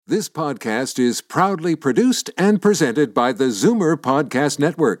This podcast is proudly produced and presented by the Zoomer Podcast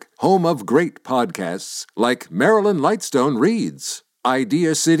Network, home of great podcasts like Marilyn Lightstone Reads,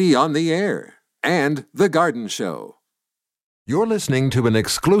 Idea City on the Air, and The Garden Show. You're listening to an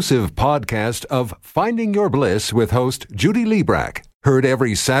exclusive podcast of Finding Your Bliss with host Judy Liebrack, heard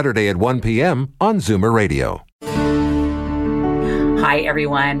every Saturday at 1 p.m. on Zoomer Radio. Hi,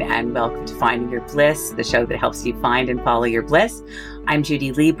 everyone, and welcome to Finding Your Bliss, the show that helps you find and follow your bliss. I'm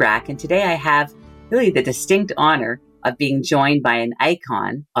Judy Liebrack, and today I have really the distinct honor of being joined by an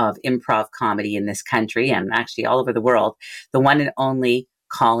icon of improv comedy in this country and actually all over the world, the one and only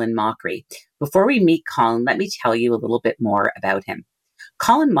Colin Mochrie. Before we meet Colin, let me tell you a little bit more about him.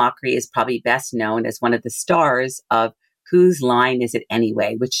 Colin Mochrie is probably best known as one of the stars of Whose Line Is It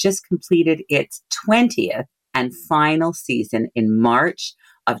Anyway, which just completed its 20th and final season in March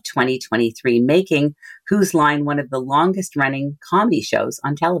of 2023, making Whose Line one of the longest running comedy shows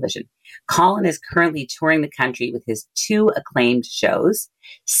on television. Colin is currently touring the country with his two acclaimed shows,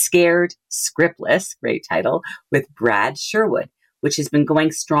 Scared Scriptless, great title, with Brad Sherwood, which has been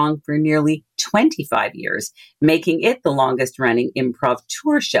going strong for nearly 25 years, making it the longest running improv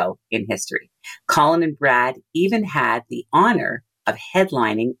tour show in history. Colin and Brad even had the honor of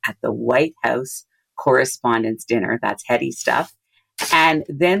headlining at the White House Correspondents' Dinner. That's heady stuff. And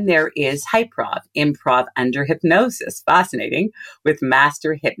then there is Hyprov, improv under hypnosis, fascinating, with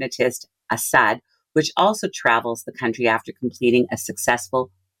master hypnotist Assad, which also travels the country after completing a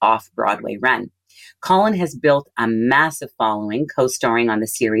successful off-Broadway run. Colin has built a massive following, co-starring on the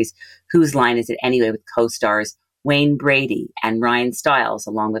series Whose Line Is It Anyway with co-stars Wayne Brady and Ryan Stiles,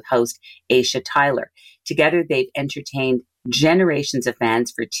 along with host Aisha Tyler. Together, they've entertained generations of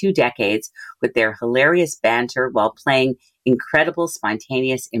fans for 2 decades with their hilarious banter while playing incredible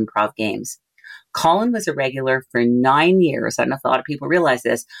spontaneous improv games. Colin was a regular for 9 years. I don't know if a lot of people realize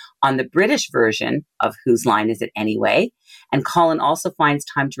this, on the British version of Whose Line Is It Anyway? And Colin also finds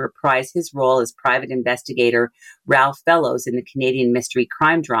time to reprise his role as private investigator Ralph Fellows in the Canadian mystery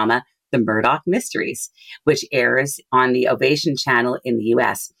crime drama The Murdoch Mysteries, which airs on the Ovation channel in the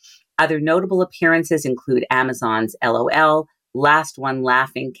US. Other notable appearances include Amazon's LOL, Last One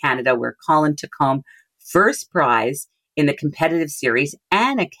Laughing Canada, where Colin took home first prize in the competitive series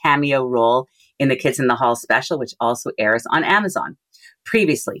and a cameo role in the Kids in the Hall special, which also airs on Amazon.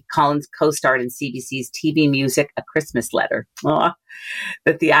 Previously, Colin's co-starred in CBC's TV music, A Christmas Letter,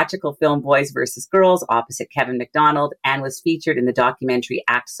 the theatrical film Boys vs. Girls opposite Kevin McDonald, and was featured in the documentary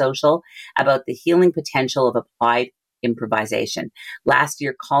Act Social about the healing potential of applied improvisation. Last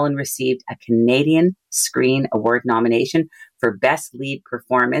year, Colin received a Canadian Screen Award nomination for Best Lead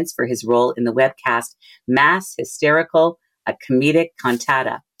Performance for his role in the webcast Mass Hysterical, a comedic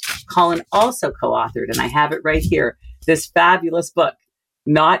cantata. Colin also co-authored, and I have it right here, this fabulous book,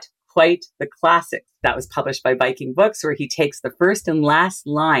 Not Quite the Classics, that was published by Viking Books, where he takes the first and last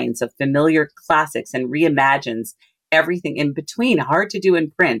lines of familiar classics and reimagines everything in between, hard to do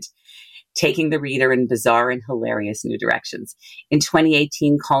in print, taking the reader in bizarre and hilarious new directions. In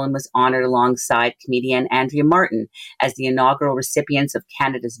 2018, Colin was honored alongside comedian Andrea Martin as the inaugural recipients of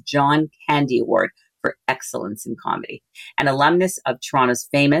Canada's John Candy Award for Excellence in Comedy. An alumnus of Toronto's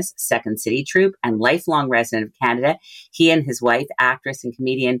famous Second City Troupe and lifelong resident of Canada, he and his wife, actress and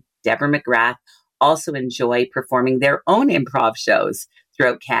comedian Deborah McGrath, also enjoy performing their own improv shows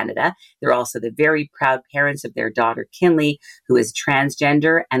throughout Canada. They're also the very proud parents of their daughter, Kinley, who is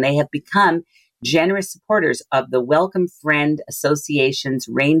transgender, and they have become generous supporters of the Welcome Friend Association's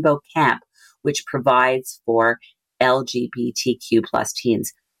Rainbow Camp, which provides for LGBTQ plus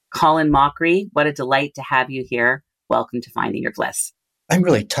teens. Colin Mochrie, what a delight to have you here. Welcome to Finding Your Bliss. I'm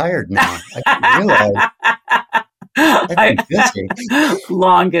really tired now. I didn't realize. I've been busy.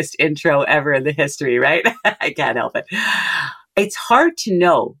 Longest intro ever in the history, right? I can't help it. It's hard to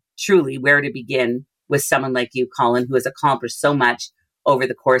know truly where to begin with someone like you, Colin, who has accomplished so much over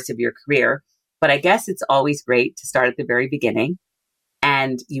the course of your career. But I guess it's always great to start at the very beginning.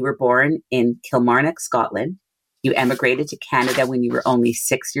 And you were born in Kilmarnock, Scotland. You emigrated to Canada when you were only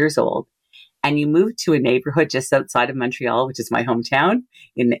 6 years old. And you moved to a neighborhood just outside of Montreal, which is my hometown,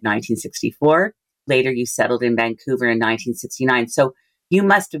 in 1964. Later, you settled in Vancouver in 1969. So you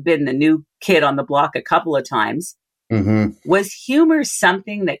must have been the new kid on the block a couple of times. Mm-hmm. Was humor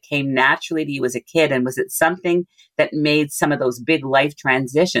something that came naturally to you as a kid? And was it something that made some of those big life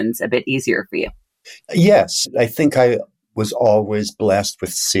transitions a bit easier for you? Yes, I think I was always blessed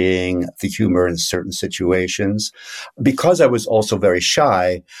with seeing the humor in certain situations. Because I was also very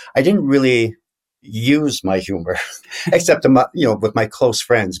shy, I didn't really use my humor, except with my close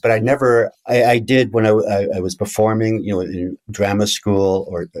friends. But I did when I was performing, in drama school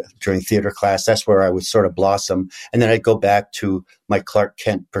or during theater class. That's where I would sort of blossom. And then I'd go back to my Clark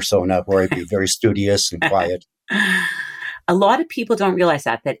Kent persona, where I'd be very studious and quiet. A lot of people don't realize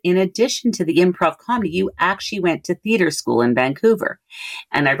that in addition to the improv comedy, you actually went to theater school in Vancouver.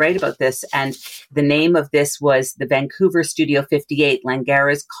 And I write about this, and the name of this was the Vancouver Studio 58,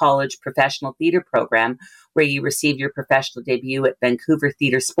 Langara's College Professional Theater Program, where you received your professional debut at Vancouver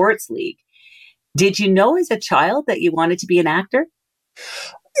Theater Sports League. Did you know as a child that you wanted to be an actor?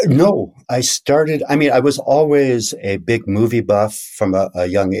 No, I was always a big movie buff from a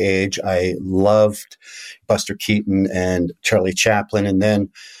young age. I loved Buster Keaton and Charlie Chaplin. And then,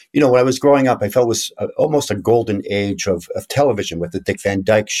 when I was growing up, I felt it was almost a golden age of television with the Dick Van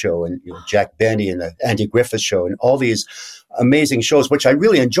Dyke Show and Jack Benny and the Andy Griffith Show and all these amazing shows, which I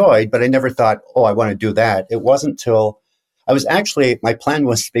really enjoyed, but I never thought, I want to do that. It wasn't till my plan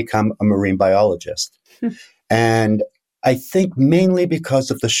was to become a marine biologist. And I think mainly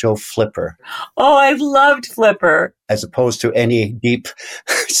because of the show Flipper. Oh, I loved Flipper. As opposed to any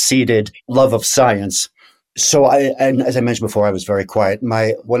deep-seated love of science. So and as I mentioned before, I was very quiet.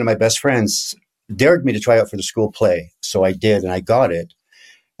 One of my best friends dared me to try out for the school play. So I did, and I got it.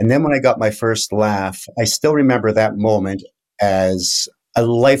 And then when I got my first laugh, I still remember that moment as a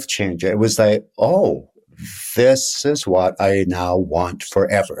life changer. It was like, this is what I now want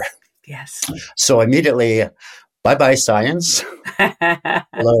forever. Yes. So immediately, bye-bye science.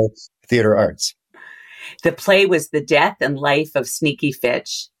 Hello, theater arts. The play was The Death and Life of Sneaky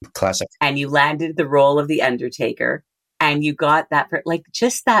Fitch. Classic. And you landed the role of the Undertaker. And you got that,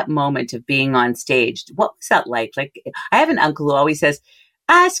 just that moment of being on stage. What was that like? I have an uncle who always says,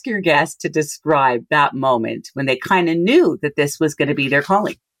 ask your guests to describe that moment when they kind of knew that this was going to be their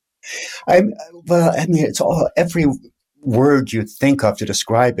calling. It's every word you think of to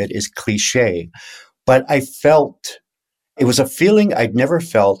describe it is cliche. But I felt it was a feeling I'd never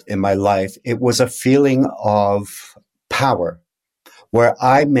felt in my life. It was a feeling of power where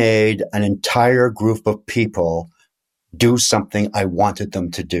I made an entire group of people do something I wanted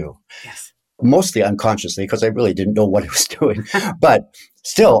them to do. Yes. Mostly unconsciously because I really didn't know what I was doing. But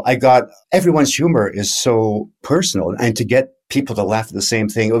still, everyone's humor is so personal. And to get people to laugh at the same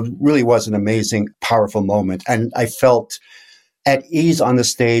thing, it really was an amazing, powerful moment. And I felt at ease on the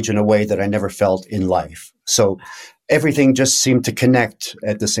stage in a way that I never felt in life. So everything just seemed to connect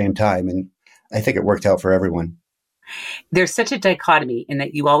at the same time. And I think it worked out for everyone. There's such a dichotomy in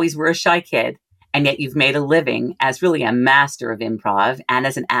that you always were a shy kid, and yet you've made a living as really a master of improv and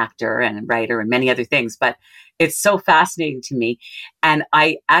as an actor and a writer and many other things. But it's so fascinating to me. And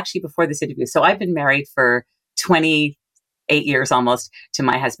I actually, before this interview, so I've been married for 28 years almost to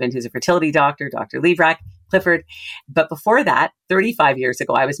my husband, who's a fertility doctor, Dr. Liebrack Clifford. But before that, 35 years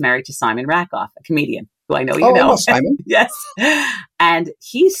ago, I was married to Simon Rakoff, a comedian who I know you know. Simon. Yes. And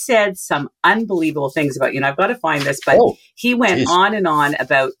he said some unbelievable things about you. And I've got to find this, but he went on and on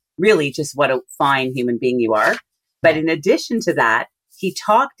about really just what a fine human being you are. But in addition to that, he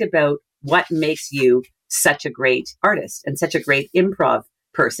talked about what makes you such a great artist and such a great improv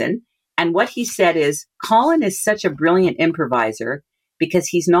person. And what he said is, Colin is such a brilliant improviser because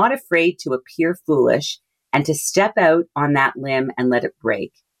he's not afraid to appear foolish and to step out on that limb and let it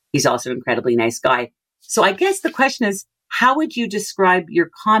break. He's also an incredibly nice guy. So I guess the question is, how would you describe your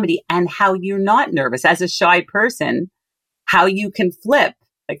comedy and how you're not nervous as a shy person, how you can flip,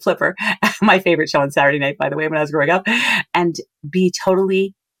 like Flipper, my favorite show on Saturday night, by the way, when I was growing up, and be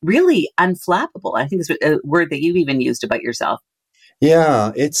totally, really unflappable. I think it's a word that you even used about yourself.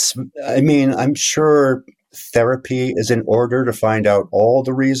 Yeah, I'm sure therapy is in order to find out all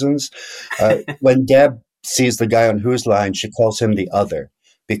the reasons. When Deb sees the guy on Whose Line, she calls him the other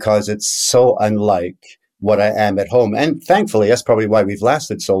because it's so unlike what I am at home. And thankfully, that's probably why we've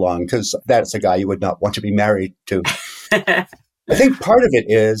lasted so long, because that's a guy you would not want to be married to. I think part of it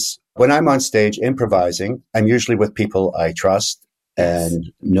is when I'm on stage improvising, I'm usually with people I trust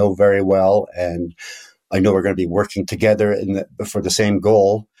and know very well. And I know we're going to be working together for the same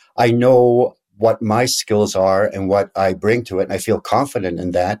goal. I know what my skills are and what I bring to it. And I feel confident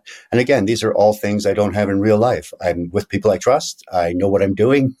in that. And again, these are all things I don't have in real life. I'm with people I trust. I know what I'm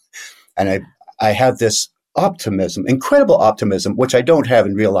doing. And I have this optimism, incredible optimism, which I don't have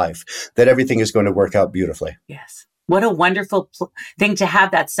in real life, that everything is going to work out beautifully. Yes. What a wonderful thing to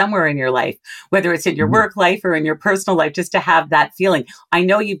have that somewhere in your life, whether it's in your work life or in your personal life, just to have that feeling. I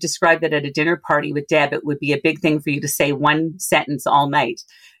know you've described that at a dinner party with Deb, it would be a big thing for you to say one sentence all night.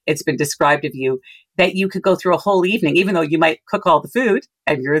 It's been described of you that you could go through a whole evening, even though you might cook all the food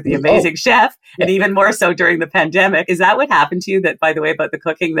and you're the amazing chef, and even more so during the pandemic. Is that what happened to you? That, by the way, about the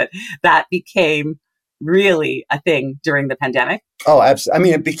cooking, that became really a thing during the pandemic? Oh, absolutely. I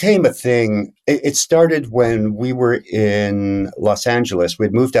mean, it became a thing. It started when we were in Los Angeles.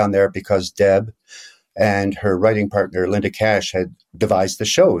 We'd moved down there because Deb and her writing partner, Linda Cash, had devised the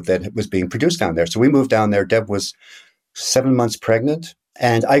show that was being produced down there. So we moved down there. Deb was 7 months pregnant,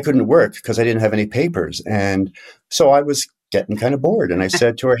 and I couldn't work because I didn't have any papers. And so I was getting kind of bored. And I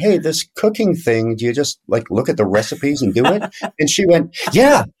said to her, hey, this cooking thing, do you just like look at the recipes and do it? And she went,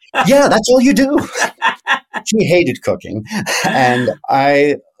 yeah, that's all you do. She hated cooking. And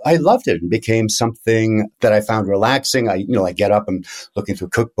I loved it. It became something that I found relaxing. I get up and looking through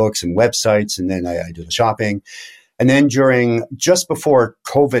cookbooks and websites, and then I do the shopping. And then just before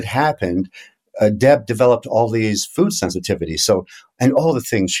COVID happened, Deb developed all these food sensitivities. So, and all the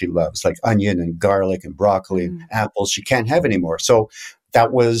things she loves, like onion and garlic and broccoli and apples, she can't have anymore. So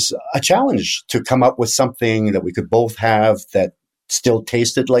that was a challenge to come up with something that we could both have that still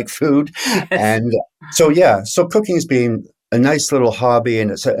tasted like food. And so cooking's been a nice little hobby,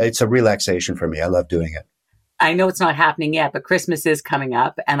 and it's a relaxation for me. I love doing it. I know it's not happening yet, but Christmas is coming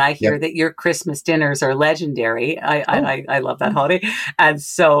up, and I hear that your Christmas dinners are legendary. I love that holiday. And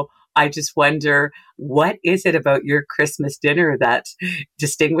so I just wonder, what is it about your Christmas dinner that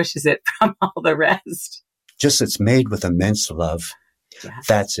distinguishes it from all the rest? Just it's made with immense love. Yeah.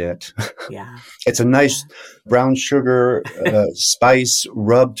 That's it. Yeah. It's a nice brown sugar, spice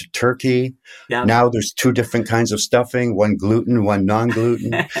rubbed turkey. Yeah. Now there's 2 different kinds of stuffing, one gluten, one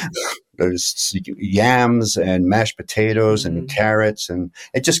non-gluten. There's yams and mashed potatoes and carrots, and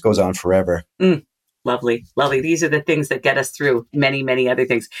it just goes on forever. Lovely. Lovely. These are the things that get us through many, many other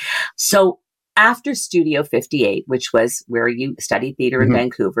things. So after Studio 58, which was where you studied theater in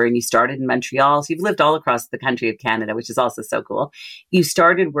Vancouver, and you started in Montreal, so you've lived all across the country of Canada, which is also so cool. You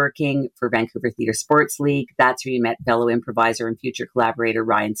started working for Vancouver Theatre Sports League. That's where you met fellow improviser and future collaborator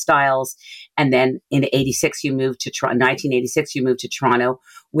Ryan Stiles. And then in 1986, you moved to Toronto,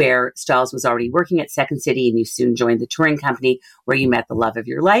 where Stiles was already working at Second City, and you soon joined the touring company where you met the love of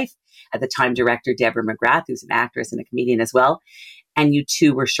your life, at the time director Deborah McGrath, who's an actress and a comedian as well. And you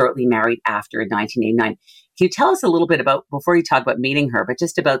two were shortly married after in 1989. Can you tell us a little bit about, before you talk about meeting her, but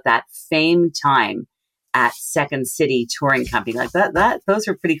just about that famed time at Second City Touring Company? Like those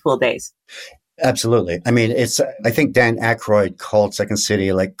were pretty cool days. Absolutely. I mean, I think Dan Aykroyd called Second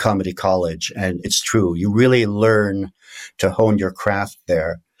City like comedy college, and it's true. You really learn to hone your craft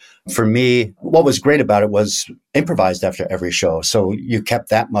there. For me, what was great about it was improvised after every show. So you kept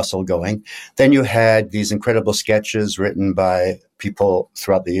that muscle going. Then you had these incredible sketches written by people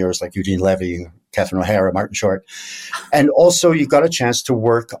throughout the years like Eugene Levy, Catherine O'Hara, Martin Short. And also you got a chance to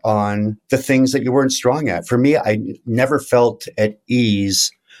work on the things that you weren't strong at. For me, I never felt at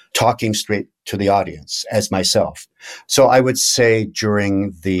ease talking straight to the audience as myself. So I would say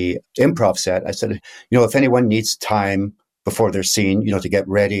during the improv set, I said, if anyone needs time before their scene, to get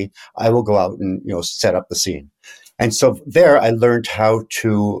ready, I will go out and, set up the scene. And so there I learned how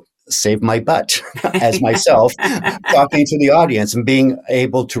to save my butt as myself, talking to the audience and being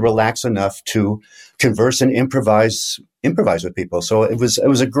able to relax enough to converse and improvise with people. So it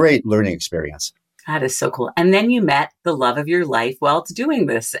was a great learning experience. That is so cool. And then you met the love of your life while doing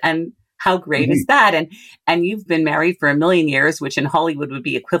this. And how great is that? And you've been married for 1 million years, which in Hollywood would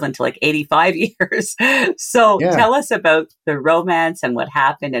be equivalent to like 85 years. So tell us about the romance and what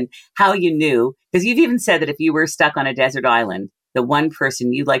happened and how you knew, because you've even said that if you were stuck on a desert island, the one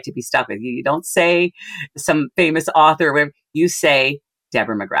person you'd like to be stuck with, you don't say some famous author or whatever, you say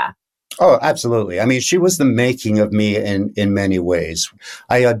Deborah McGrath. Oh, absolutely. I mean, she was the making of me in many ways.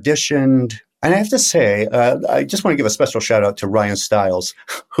 I auditioned. And I have to say, I just want to give a special shout out to Ryan Stiles,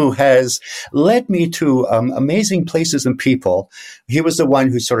 who has led me to amazing places and people. He was the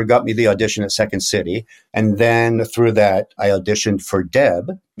one who sort of got me the audition at Second City. And then through that, I auditioned for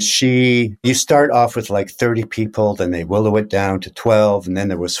Deb. You start off with like 30 people, then they willow it down to 12, and then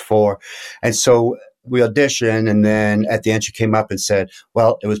there was 4. And so we auditioned, and then at the end, she came up and said,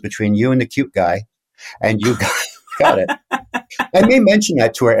 well, it was between you and the cute guy, and you got it. I may mention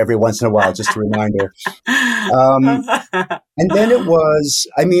that to her every once in a while, just to remind her. And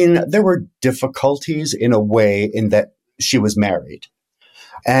then there were difficulties in a way in that she was married.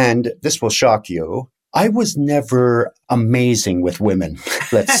 And this will shock you. I was never amazing with women,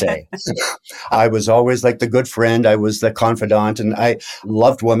 let's say. I was always like the good friend. I was the confidant, and I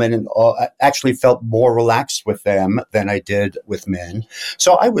loved women and I actually felt more relaxed with them than I did with men.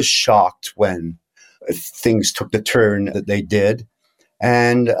 So I was shocked when things took the turn that they did.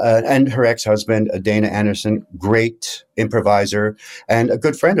 And her ex-husband, Dana Anderson, great improviser and a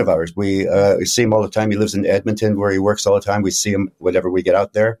good friend of ours. We see him all the time. He lives in Edmonton where he works all the time. We see him whenever we get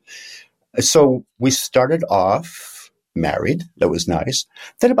out there. So we started off married. That was nice.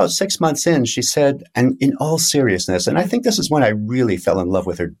 Then about 6 months in, she said, and in all seriousness, and I think this is when I really fell in love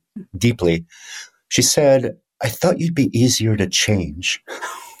with her deeply, she said, I thought you'd be easier to change.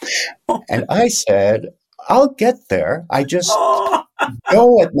 And I said, I'll get there. I just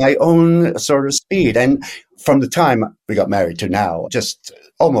go at my own sort of speed. And from the time we got married to now, just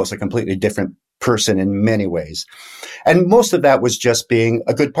almost a completely different person in many ways. And most of that was just being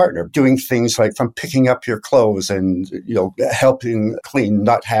a good partner, doing things like from picking up your clothes and, helping clean,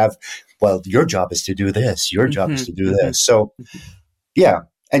 not have, well, your job is to do this, your job is to do this. So, yeah.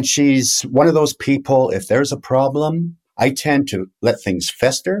 And she's one of those people, if there's a problem, I tend to let things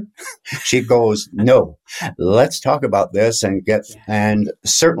fester. She goes, no, let's talk about this and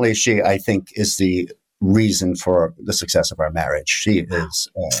certainly she, I think, is the reason for the success of our marriage. She is,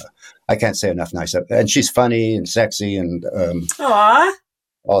 I can't say enough nice. And she's funny and sexy and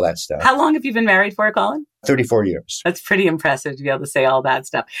all that stuff. How long have you been married for, Colin? 34 years. That's pretty impressive to be able to say all that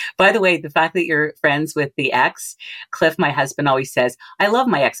stuff. By the way, the fact that you're friends with the ex, Cliff, my husband, always says, I love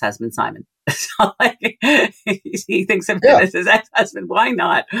my ex-husband, Simon. So he thinks of him as his ex-husband. Why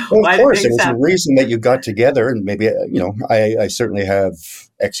not? Well, of course, it was the reason that you got together. And maybe, I certainly have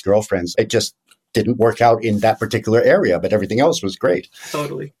ex-girlfriends. It just didn't work out in that particular area, but everything else was great.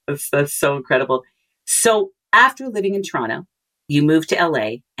 Totally. That's so incredible. So after living in Toronto, you moved to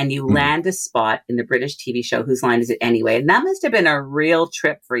LA and you land a spot in the British TV show Whose Line Is It Anyway? And that must have been a real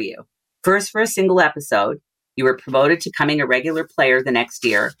trip for you. First, for a single episode, you were promoted to becoming a regular player the next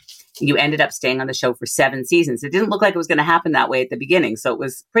year. You ended up staying on the show for 7 seasons. It didn't look like it was going to happen that way at the beginning, so it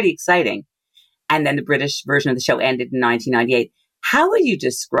was pretty exciting. And then the British version of the show ended in 1998. How would you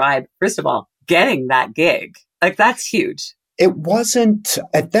describe, first of all, getting that gig? Like, that's huge. It wasn't,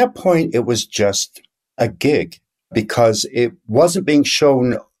 at that point, it was just a gig because it wasn't being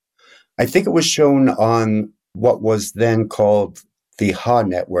shown. I think it was shown on what was then called the HA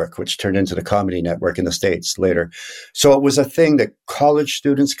Network, which turned into the Comedy Network in the States later. So it was a thing that college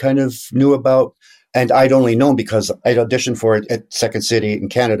students kind of knew about. And I'd only known because I'd auditioned for it at Second City in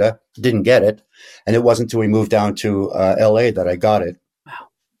Canada, didn't get it. And it wasn't until we moved down to LA that I got it. Wow.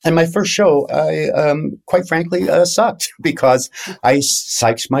 And my first show, I quite frankly sucked because I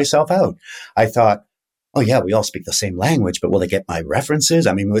psyched myself out. I thought, oh yeah, we all speak the same language, but will they get my references?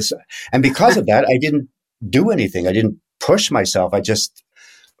 I mean, and because of that, I didn't do anything. I didn't push myself.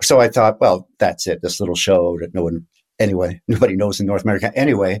 So I thought, well, that's it. This little show that nobody knows in North America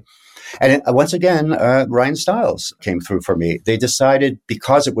anyway. And once again, Ryan Stiles came through for me. They decided,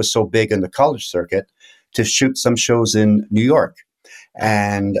 because it was so big in the college circuit, to shoot some shows in New York.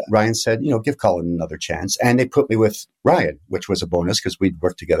 And Ryan said, give Colin another chance. And they put me with Ryan, which was a bonus because we'd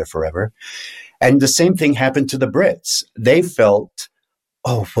worked together forever. And the same thing happened to the Brits. They felt,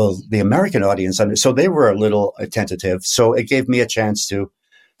 oh, well, the American audience, so they were a little tentative. So it gave me a chance to,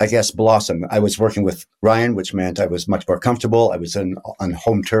 I guess, blossom. I was working with Ryan, which meant I was much more comfortable. I was on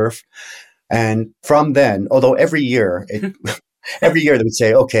home turf. And from then, although every year they would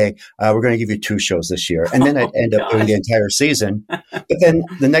say, okay, we're going to give you 2 shows this year. And then I'd end up doing the entire season. But then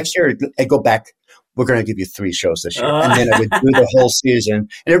the next year I'd go back, we're going to give you 3 shows this year. And then I would do the whole season.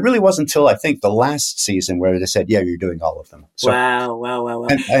 And it really wasn't until I think the last season where they said, yeah, you're doing all of them. So wow.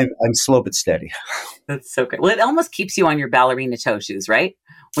 I'm slow but steady. That's so good. Well, it almost keeps you on your ballerina toe shoes, right?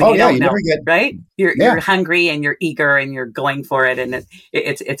 When you never get, right? You're hungry and you're eager and you're going for it. And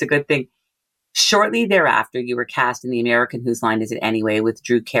it's a good thing. Shortly thereafter, you were cast in the American Whose Line Is It Anyway with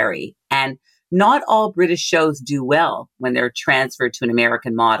Drew Carey. And not all British shows do well when they're transferred to an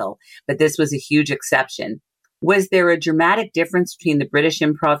American model, but this was a huge exception. Was there a dramatic difference between the British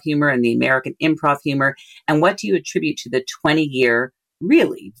improv humor and the American improv humor? And what do you attribute to the 20-year,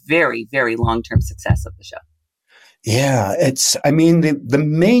 really very, very long-term success of the show? Yeah, the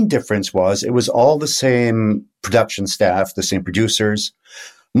main difference was it was all the same production staff, the same producers,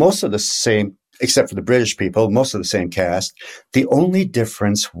 most of the same, except for the British people, most of the same cast. The only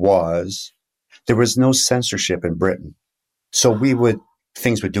difference was there was no censorship in Britain. So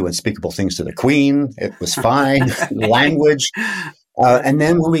things would do unspeakable things to the Queen. It was fine, language. And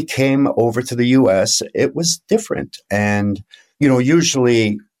then when we came over to the US, it was different. And,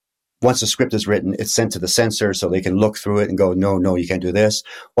 usually once a script is written, it's sent to the censor so they can look through it and go, no, you can't do this.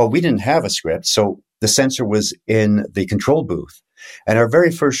 Well, we didn't have a script. So the censor was in the control booth. And our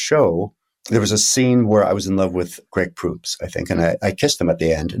very first show, there was a scene where I was in love with Greg Proops, I think, and I kissed him at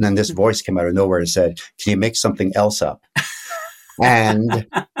the end. And then this voice came out of nowhere and said, "Can you make something else up?" And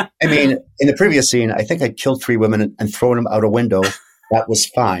I mean, in the previous scene, I think I killed 3 women and thrown them out a window. That was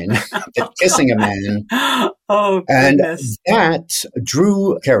fine. But kissing a man. Oh, goodness. And that,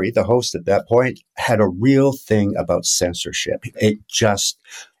 Drew Carey, the host at that point, had a real thing about censorship. It just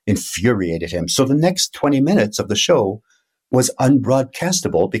infuriated him. So the next 20 minutes of the show was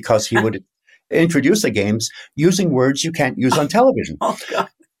unbroadcastable because he would introduce the games using words you can't use on television. Oh, God.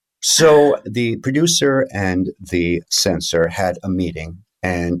 So the producer and the censor had a meeting,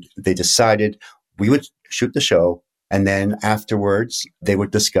 and they decided we would shoot the show, and then afterwards they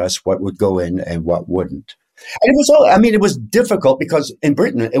would discuss what would go in and what wouldn't. And it was difficult because in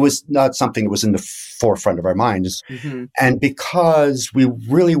Britain, it was not something that was in the forefront of our minds. Mm-hmm. And because we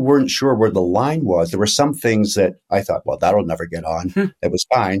really weren't sure where the line was, there were some things that I thought, well, that'll never get on. It was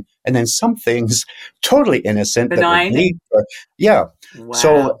fine. And then some things totally innocent. Benign. Yeah. Wow.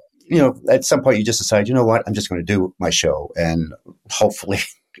 So, at some point you just decide, you know what, I'm just going to do my show. And hopefully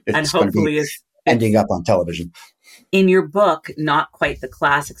it's going to be ending up on television. In your book, Not Quite the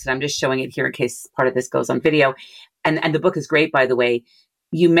Classics, and I'm just showing it here in case part of this goes on video, and the book is great, by the way,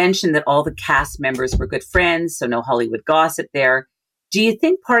 you mentioned that all the cast members were good friends, so no Hollywood gossip there. Do you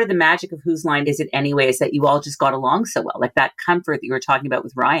think part of the magic of Whose Line Is It Anyway is that you all just got along so well, like that comfort that you were talking about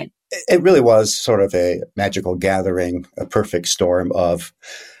with Ryan? It really was sort of a magical gathering, a perfect storm of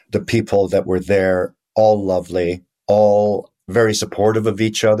the people that were there, all lovely, all very supportive of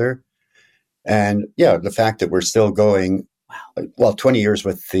each other. And yeah, the fact that we're still going, 20 years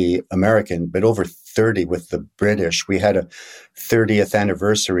with the American, but over 30 with the British. We had a 30th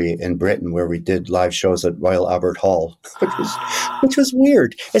anniversary in Britain where we did live shows at Royal Albert Hall, which was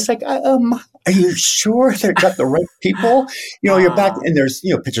weird. It's like, are you sure they've got the right people? You're back and there's,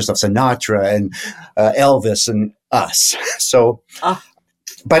 pictures of Sinatra and Elvis and us. So,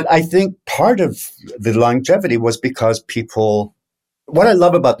 but I think part of the longevity was because what I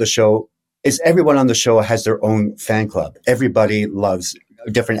love about the show is everyone on the show has their own fan club. Everybody loves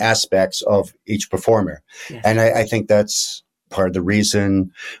different aspects of each performer. Yes. And I think that's part of the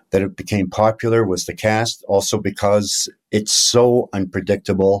reason that it became popular was the cast. Also because it's so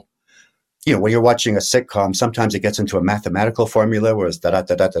unpredictable. When you're watching a sitcom, sometimes it gets into a mathematical formula where it's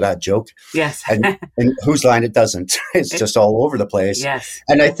da-da-da-da-da joke. Yes. and Whose Line it doesn't. It's just all over the place. Yes.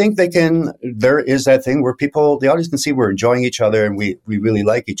 And I think there is that thing where the audience can see we're enjoying each other and we really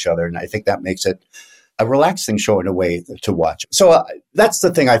like each other. And I think that makes it a relaxing show in a way to watch. So that's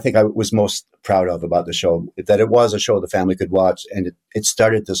the thing I think I was most proud of about the show, that it was a show the family could watch. And it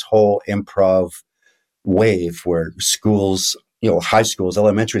started this whole improv wave where schools, high schools,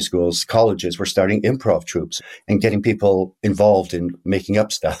 elementary schools, colleges were starting improv troupes and getting people involved in making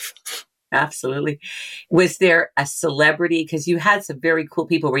up stuff. Absolutely. Was there a celebrity? Because you had some very cool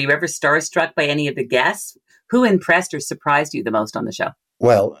people. Were you ever starstruck by any of the guests? Who impressed or surprised you the most on the show?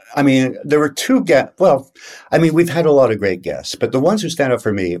 Well, there were 2 guests. Well, we've had a lot of great guests, but the ones who stand out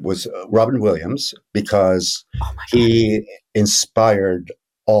for me was Robin Williams, because he inspired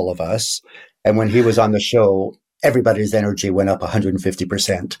all of us. And when he was on the show, everybody's energy went up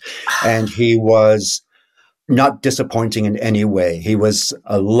 150%. And he was not disappointing in any way. He was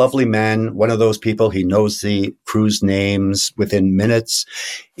a lovely man, one of those people, he knows the crew's names within minutes.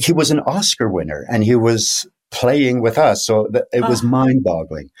 He was an Oscar winner, and he was playing with us. So it was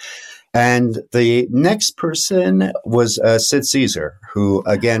mind-boggling. And the next person was Sid Caesar, who,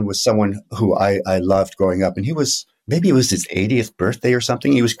 again, was someone who I loved growing up. And maybe it was his 80th birthday or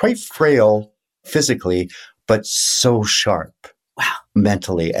something. He was quite frail physically, but so sharp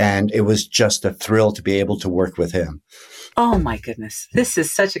mentally. And it was just a thrill to be able to work with him. Oh, my goodness. This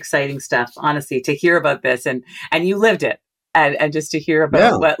is such exciting stuff, honestly, to hear about this. And you lived it. And just to hear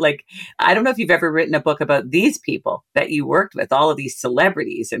about I don't know if you've ever written a book about these people that you worked with, all of these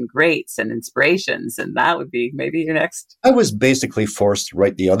celebrities and greats and inspirations. And that would be maybe your next. I was basically forced to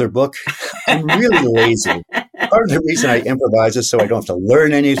write the other book. I'm really lazy. Part of the reason I improvise is so I don't have to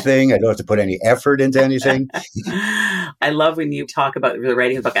learn anything. I don't have to put any effort into anything. I love when you talk about the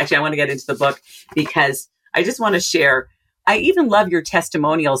writing of the book. Actually, I want to get into the book because I just want to share. I even love your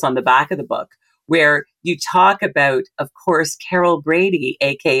testimonials on the back of the book, where you talk about, of course, Carol Brady,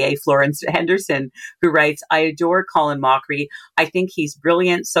 a.k.a. Florence Henderson, who writes, "I adore Colin Mochrie. I think he's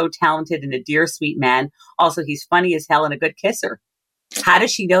brilliant, so talented, and a dear, sweet man. Also, he's funny as hell and a good kisser." How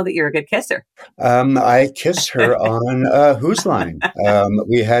does she know that you're a good kisser? I kissed her on Whose Line.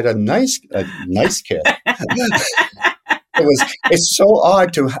 We had a nice kiss. It's so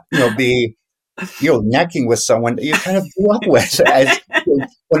odd to be necking with someone that you kind of grew up with as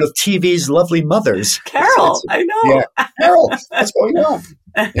one of TV's lovely mothers. Carol, I know. Yeah, Carol, what's going on?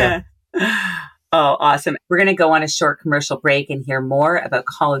 Yeah. Oh, awesome. We're going to go on a short commercial break and hear more about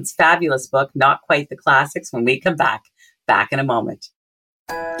Colin's fabulous book, Not Quite the Classics, when we come back. Back in a moment.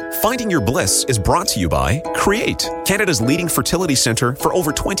 Finding Your Bliss is brought to you by Create, Canada's leading fertility centre for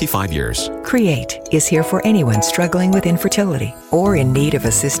over 25 years. Create is here for anyone struggling with infertility or in need of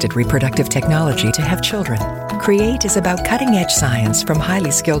assisted reproductive technology to have children. Create is about cutting-edge science from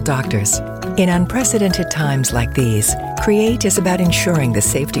highly skilled doctors. In unprecedented times like these, Create is about ensuring the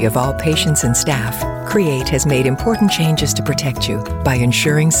safety of all patients and staff. Create has made important changes to protect you by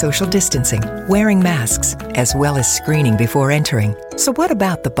ensuring social distancing, wearing masks, as well as screening before entering. So what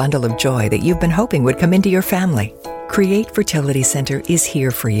about the bundle of joy that you've been hoping would come into your family? Create Fertility Center is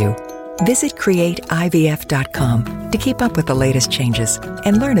here for you. Visit createivf.com to keep up with the latest changes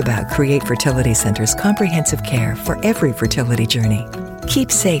and learn about Create Fertility Center's comprehensive care for every fertility journey.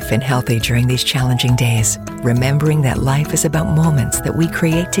 Keep safe and healthy during these challenging days, remembering that life is about moments that we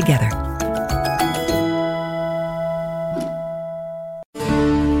create together.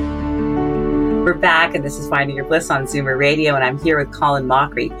 We're back, and this is Finding Your Bliss on Zoomer Radio, and I'm here with Colin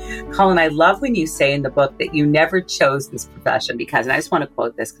Mochrie. Colin, I love when you say in the book that you never chose this profession because, and I just want to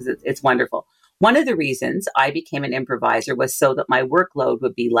quote this because it's wonderful. One of the reasons I became an improviser was so that my workload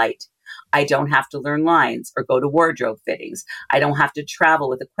would be light. I don't have to learn lines or go to wardrobe fittings. I don't have to travel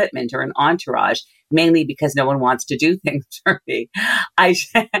with equipment or an entourage, mainly because no one wants to do things for me. I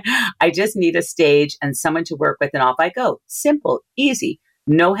just need a stage and someone to work with, and off I go. Simple, easy,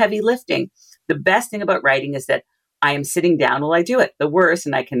 no heavy lifting. The best thing about writing is that I am sitting down while I do it. The worst,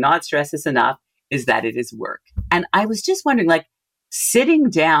 and I cannot stress this enough, is that it is work. And I was just wondering, sitting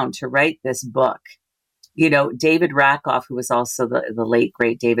down to write this book, David Rakoff, who was also the late,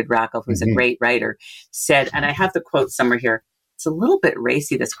 great David Rakoff, who's a great writer, said, and I have the quote somewhere here. It's a little bit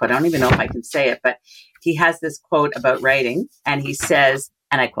racy, this quote. I don't even know if I can say it, but he has this quote about writing, and he says,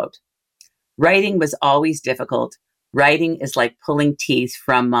 and I quote, "Writing was always difficult. Writing is like pulling teeth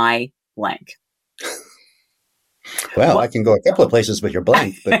from my blank." Well, I can go a couple of places with your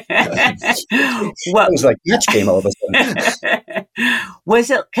blank, but it was like match game all of a sudden. Was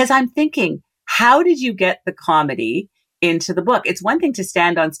it, because I'm thinking, how did you get the comedy into the book? It's one thing to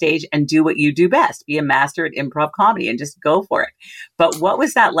stand on stage and do what you do best, be a master at improv comedy and just go for it. But what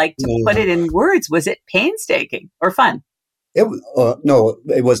was that like to put it in words? Was it painstaking or fun? No,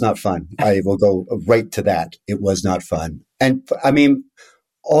 it was not fun. I will go right to that. It was not fun. And I mean,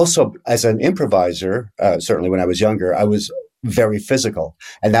 also, as an improviser, certainly when I was younger, I was very physical,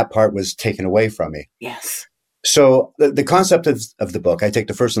 and that part was taken away from me. Yes. So the concept of the book, I take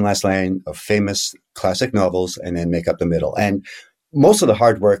the first and last line of famous classic novels and then make up the middle. And most of the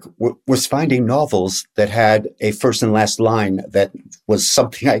hard work was finding novels that had a first and last line that was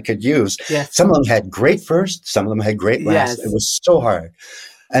something I could use. Yes. Some of them had great first, some of them had great last. Yes. It was so hard.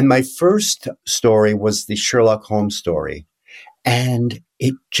 And my first story was the Sherlock Holmes story. And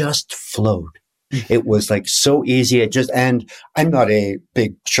it just flowed. It was so easy. And I'm not a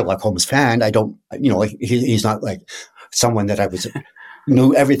big Sherlock Holmes fan. I don't, he's not like someone that I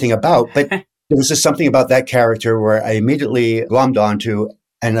knew everything about, but there was just something about that character where I immediately glommed onto,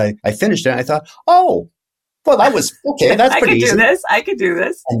 and I finished it and I thought, oh, well, that was okay. That's pretty easy. I could do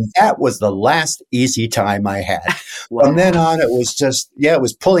this. And that was the last easy time I had. Wow. From then on, it was just, it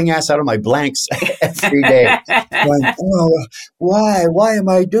was pulling ass out of my blanks every day. Going, oh, why am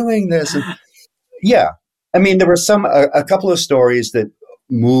I doing this? And I mean, there were a couple of stories that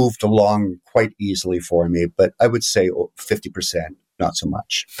moved along quite easily for me, but I would say 50%, not so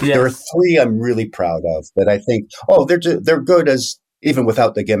much. Yes. There are 3 I'm really proud of that I think, they're good as, even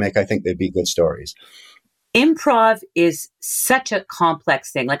without the gimmick, I think they'd be good stories. Improv is such a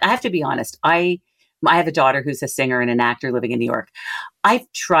complex thing. I have to be honest. I have a daughter who's a singer and an actor living in New York.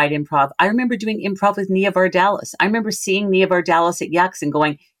 I've tried improv. I remember doing improv with Nia Vardalos. I remember seeing Nia Vardalos at Yucks and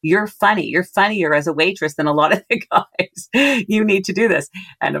going, "You're funny. You're funnier as a waitress than a lot of the guys. You need to do this."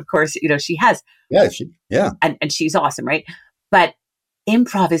 And of course, she has. Yeah. And she's awesome, right? But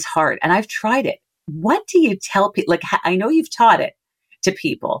improv is hard, and I've tried it. What do you tell people? I know you've taught it to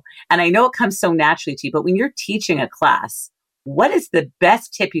people, and I know it comes so naturally to you, but when you're teaching a class, what is the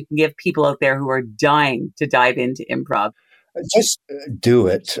best tip you can give people out there who are dying to dive into improv? Just do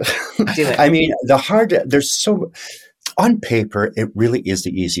it. Do it. I mean, on paper, it really is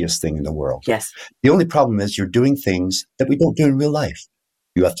the easiest thing in the world. Yes. The only problem is you're doing things that we don't do in real life.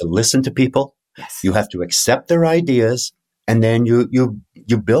 You have to listen to people. Yes. You have to accept their ideas, and then you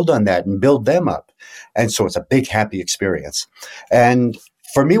build on that and build them up. And so it's a big, happy experience. And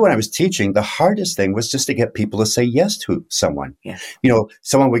for me, when I was teaching, the hardest thing was just to get people to say yes to someone. Yes.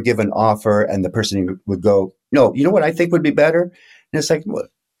 Someone would give an offer and the person would go, no, you know what I think would be better? And it's like, well,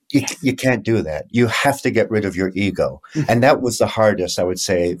 you can't do that. You have to get rid of your ego. And that was the hardest, I would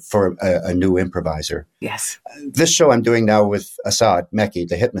say, for a new improviser. Yes. This show I'm doing now with Asad Meki,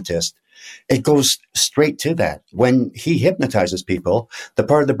 the hypnotist, it goes straight to that. When he hypnotizes people, the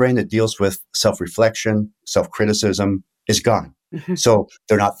part of the brain that deals with self-reflection, self-criticism is gone. Mm-hmm. So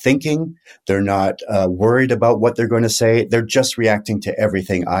they're not thinking, they're not worried about what they're going to say. They're just reacting to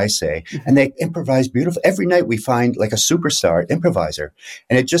everything I say. Mm-hmm. And they improvise beautiful. Every night we find like a superstar improviser.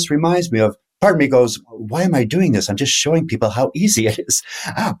 And it just reminds me of, part of me goes, why am I doing this? I'm just showing people how easy it is.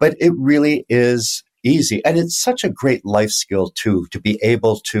 But it really is easy. And it's such a great life skill too, to be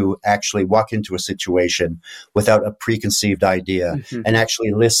able to actually walk into a situation without a preconceived idea and actually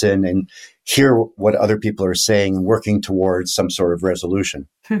listen and hear what other people are saying and working towards some sort of resolution.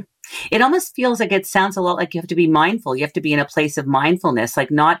 It almost feels like it sounds a lot like you have to be mindful. You have to be in a place of mindfulness, like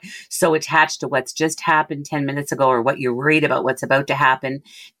not so attached to what's just happened 10 minutes ago or what you're worried about, what's about to happen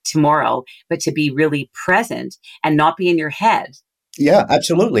tomorrow, but to be really present and not be in your head. Yeah,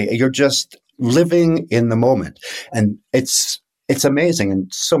 absolutely. You're just living in the moment. And it's amazing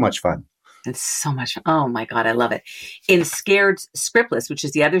and so much fun. It's so much. Oh my God, I love it. In Scared Scriptless, which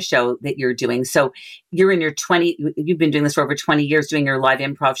is the other show that you're doing. So you're in your you've been doing this for over 20 years, doing your live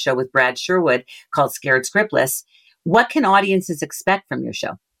improv show with Brad Sherwood called Scared Scriptless. What can audiences expect from your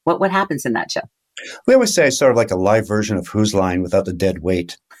show? What happens in that show? We always say sort of like a live version of Whose Line without the dead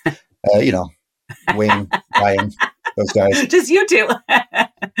weight. Wayne, Ryan, those guys. Just you two.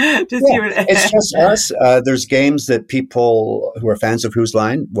 It's just us. There's games that people who are fans of Whose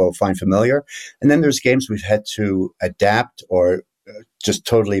Line will find familiar. And then there's games we've had to adapt or just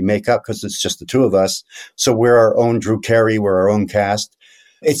totally make up because it's just the two of us. So we're our own Drew Carey, we're our own cast.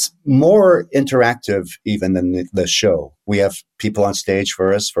 It's more interactive even than the show. We have people on stage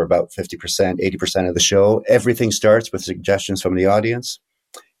for us for about 50%, 80% of the show. Everything starts with suggestions from the audience.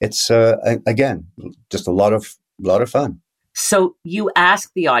 It's, again, just a lot of fun. So you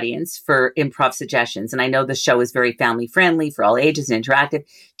ask the audience for improv suggestions, and I know the show is very family friendly for all ages and interactive.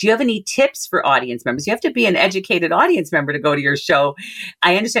 Do you have any tips for audience members? You have to be an educated audience member to go to your show.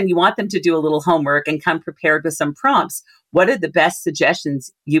 I understand you want them to do a little homework and come prepared with some prompts. What are the best suggestions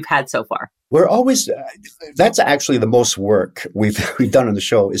you've had so far? We're always, that's actually the most work we've done on the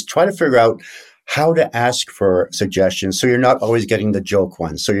show, is try to figure out how to ask for suggestions so you're not always getting the joke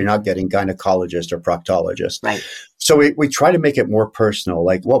ones. So you're not getting gynecologist or proctologist. Right. So we try to make it more personal,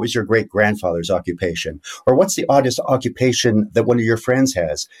 like what was your great-grandfather's occupation? Or what's the oddest occupation that one of your friends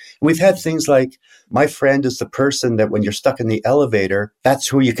has? And we've had things like, my friend is the person that when you're stuck in the elevator, that's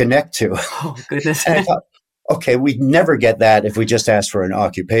who you connect to. Oh, goodness. And I thought, okay, we never get that if we just ask for an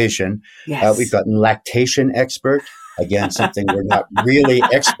occupation. Yes. We've got a lactation expert. Again, something we're not really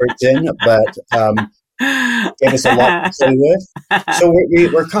experts in, but gave us a lot to play with. So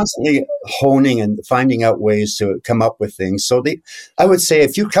we're constantly honing and finding out ways to come up with things. So I would say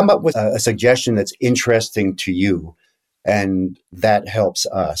if you come up with a suggestion that's interesting to you, and that helps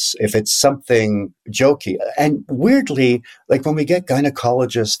us. If it's something jokey, and weirdly, like when we get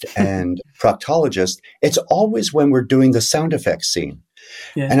gynecologist and proctologist, it's always when we're doing the sound effects scene.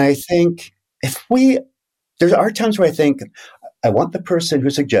 Yeah. And I think there are times where I think, I want the person who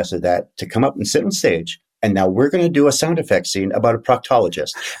suggested that to come up and sit on stage. And now we're going to do a sound effects scene about a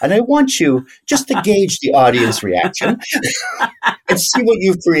proctologist. And I want you just to gauge the audience reaction and see what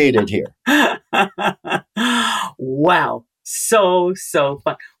you've created here. Wow. So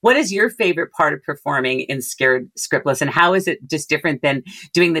fun. What is your favorite part of performing in Scared Scriptless? And how is it just different than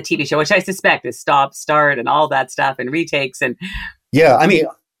doing the TV show, which I suspect is stop, start, and all that stuff and retakes? And yeah, I mean,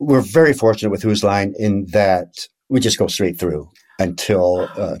 we're very fortunate with Whose Line in that we just go straight through until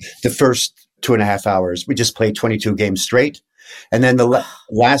the first 2.5 hours. We just play 22 games straight. And then the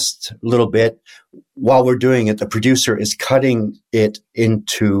last little bit, while we're doing it, the producer is cutting it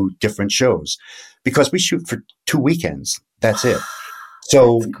into different shows because we shoot for 2 weekends. That's it.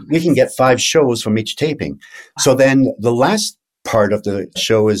 So we can get 5 shows from each taping. So then the last part of the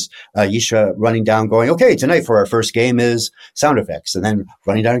show is Yisha running down going, okay, tonight for our first game is sound effects. And then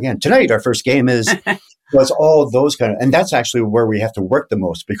running down again. Tonight, our first game is Well, it's all those and that's actually where we have to work the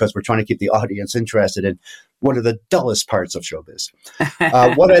most because we're trying to keep the audience interested in what are the dullest parts of showbiz.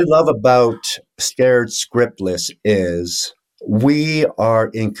 What I love about Scared Scriptless is we are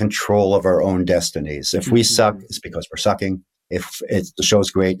in control of our own destinies. If we suck, it's because we're sucking. If the show's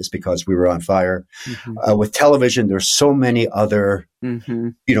great, it's because we were on fire. With television, there's so many other,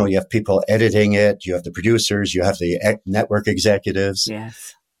 you have people editing it, you have the producers, you have the network executives.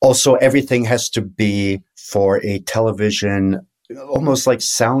 Yes. Also, everything has to be for a television, almost like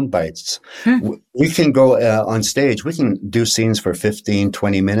sound bites. We can go on stage, we can do scenes for 15,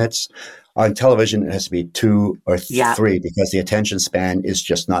 20 minutes. On television, it has to be 2 or 3 because the attention span is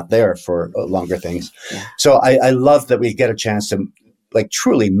just not there for longer things. Yeah. So I love that we get a chance to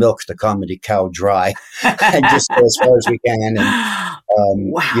truly milk the comedy cow dry and just go as far as we can.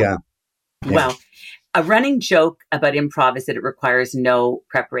 And, wow. Yeah. Well, a running joke about improv is that it requires no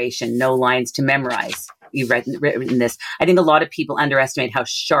preparation, no lines to memorize. You've written this. I think a lot of people underestimate how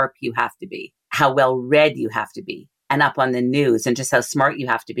sharp you have to be, how well read you have to be, and up on the news, and just how smart you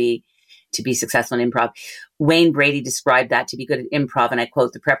have to be successful in improv. Wayne Brady described that to be good at improv, and I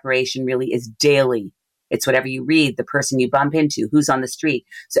quote, "The preparation really is daily. It's whatever you read, the person you bump into, who's on the street.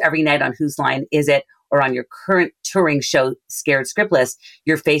 So every night on Whose Line Is It? Or on your current touring show, Scared Scriptless,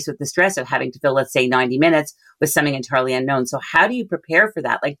 you're faced with the stress of having to fill, let's say, 90 minutes with something entirely unknown. So how do you prepare for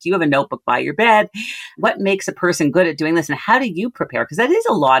that? Do you have a notebook by your bed? What makes a person good at doing this? And how do you prepare? Because that is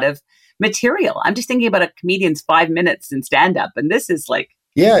a lot of material. I'm just thinking about a comedian's 5 minutes in stand-up. And this is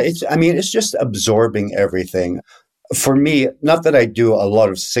Yeah, it's just absorbing everything. For me, not that I do a lot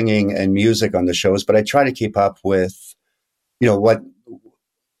of singing and music on the shows, but I try to keep up with,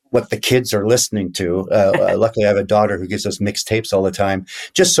 what the kids are listening to. Luckily, I have a daughter who gives us mixed tapes all the time,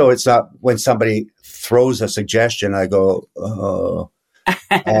 just so it's not when somebody throws a suggestion, I go, oh.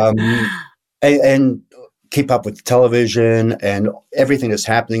 And keep up with television and everything that's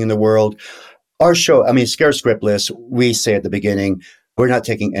happening in the world. Our show, Scared Scriptless, we say at the beginning, we're not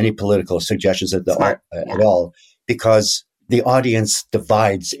taking any political suggestions at all because the audience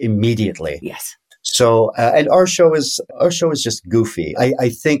divides immediately. Yes. So, and our show is just goofy. I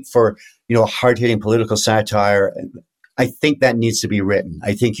think for, hard-hitting political satire, I think that needs to be written.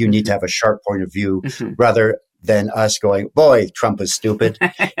 I think you need to have a sharp point of view rather than us going, boy, Trump is stupid.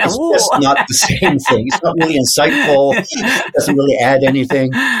 It's just not the same thing. It's not really insightful. It doesn't really add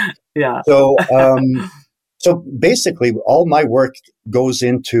anything. Yeah. So basically, all my work goes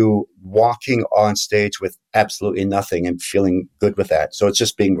into walking on stage with absolutely nothing and feeling good with that. So it's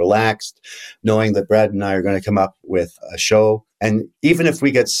just being relaxed, knowing that Brad and I are going to come up with a show. And even if we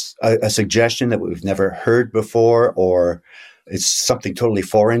get a suggestion that we've never heard before, or it's something totally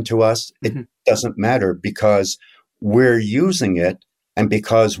foreign to us, it doesn't matter because we're using it. And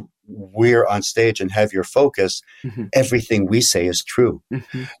because we're on stage and have your focus, everything we say is true.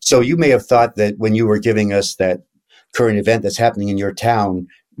 So you may have thought that when you were giving us that current event that's happening in your town,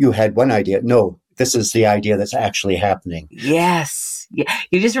 you had one idea. No, this is the idea that's actually happening. Yes. Yeah.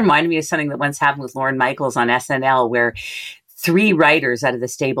 You just reminded me of something that once happened with Lorne Michaels on SNL, where 3 writers out of the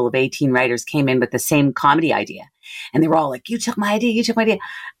stable of 18 writers came in with the same comedy idea. And they were all like, you took my idea.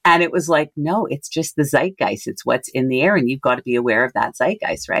 And it was like, no, it's just the zeitgeist. It's what's in the air. And you've got to be aware of that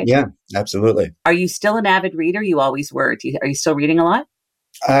zeitgeist, right? Yeah, absolutely. Are you still an avid reader? You always were. Are you still reading a lot?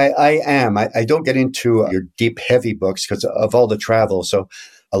 I am. I don't get into your deep, heavy books because of all the travel. So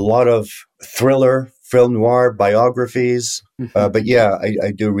a lot of thriller, film noir, biographies. But yeah,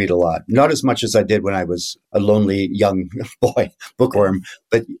 I do read a lot. Not as much as I did when I was a lonely young boy, bookworm.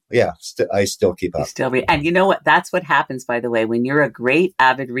 But yeah, I still keep up. You still read. And you know what? That's what happens, by the way. When you're a great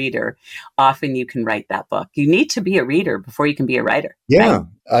avid reader, often you can write that book. You need to be a reader before you can be a writer. Yeah. Right?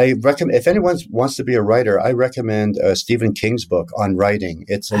 I recommend, if anyone wants to be a writer, I recommend Stephen King's book on writing.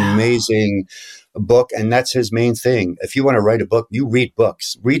 It's an amazing book, and that's his main thing. If you want to write a book, you read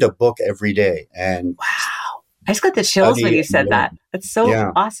books. Read a book every day. And wow. I just got the chills when you said that. That's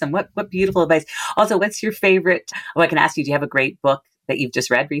so awesome. What beautiful advice. Also, what's your favorite? I can ask you, do you have a great book that you've just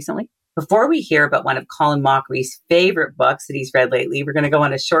read recently? Before we hear about one of Colin Mochrie's favorite books that he's read lately, we're going to go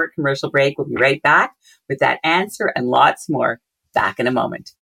on a short commercial break. We'll be right back with that answer and lots more. Back in a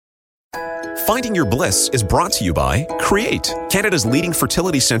moment. Finding Your Bliss is brought to you by Create, Canada's leading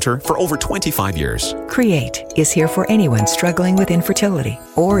fertility centre for over 25 years. Create is here for anyone struggling with infertility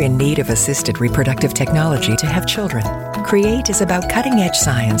or in need of assisted reproductive technology to have children. Create is about cutting-edge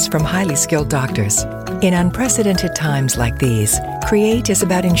science from highly skilled doctors. In unprecedented times like these, Create is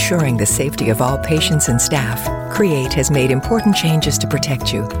about ensuring the safety of all patients and staff. Create has made important changes to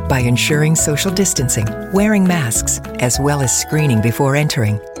protect you by ensuring social distancing, wearing masks, as well as screening before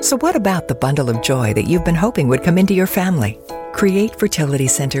entering. So what about the bundle of joy that you've been hoping would come into your family? Create Fertility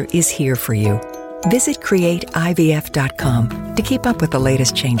Center is here for you. Visit createivf.com to keep up with the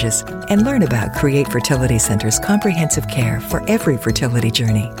latest changes and learn about Create Fertility Center's comprehensive care for every fertility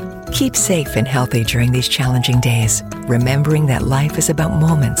journey. Keep safe and healthy during these challenging days, remembering that life is about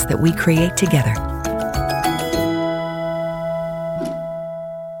moments that we create together.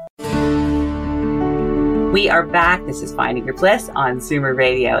 We are back. This is Finding Your Bliss on Zoomer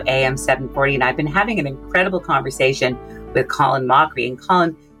Radio, AM 740, and I've been having an incredible conversation with Colin Mochrie. And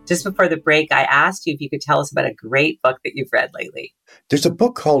Colin, just before the break, I asked you if you could tell us about a great book that you've read lately. There's a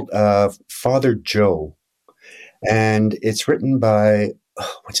book called Father Joe, and it's written by,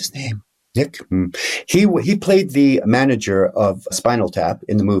 what's his name? Nick. He played the manager of Spinal Tap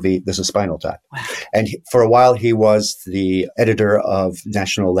in the movie This is Spinal Tap. Wow. And for a while, he was the editor of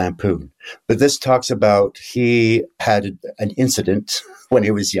National Lampoon. But this talks about he had an incident when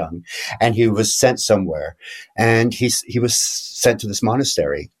he was young, and he was sent somewhere. And he was sent to this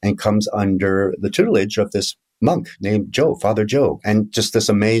monastery and comes under the tutelage of this monk named Joe, Father Joe, and just this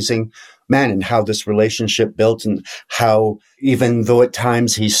amazing man, and how this relationship built, and how even though at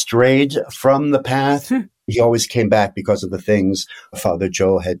times he strayed from the path, he always came back because of the things Father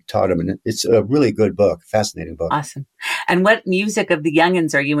Joe had taught him. And it's a really good book, fascinating book. Awesome. And what music of the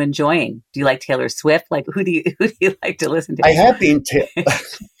youngins are you enjoying? Do you like Taylor Swift? Like, who do you like to listen to? I have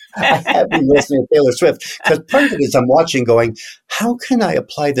been listening to Taylor Swift, because part of it is I'm watching going, how can I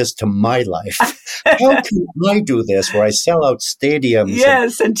apply this to my life? How can I do this where I sell out stadiums?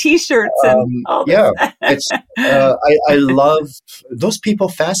 Yes, and T-shirts and all this. Yeah, it's I love those people.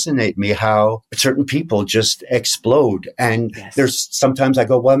 Fascinate me how certain people just explode. And there's sometimes I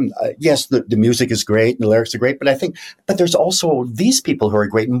go, well, yes, the music is great and the lyrics are great, but I think, but there's also these people who are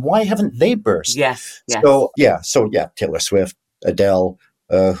great, and why haven't they burst? Yes. So Taylor Swift, Adele.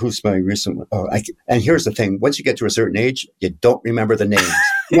 Who's my recent one? And here's the thing. Once you get to a certain age, you don't remember the names.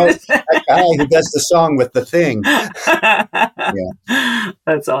 You know, that guy who does the song with the thing. Yeah.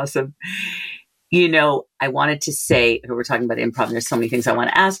 That's awesome. You know, I wanted to say, we're talking about improv, and there's so many things I want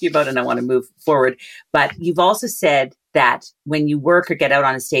to ask you about, and I want to move forward. But you've also said that when you work or get out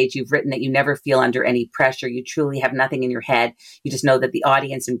on a stage, you've written that you never feel under any pressure. You truly have nothing in your head. You just know that the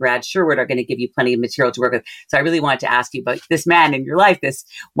audience and Brad Sherwood are going to give you plenty of material to work with. So I really wanted to ask you about this man in your life, this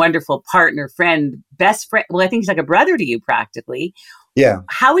wonderful partner, friend, best friend. Well, I think he's like a brother to you practically. Yeah.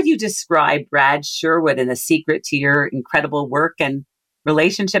 How would you describe Brad Sherwood and the secret to your incredible work and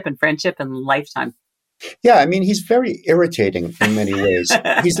relationship and friendship and lifetime? Yeah, I mean, he's very irritating in many ways.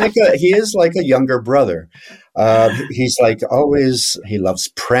 He is like a younger brother. He's like always, he loves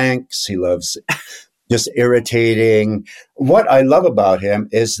pranks. He loves just irritating. What I love about him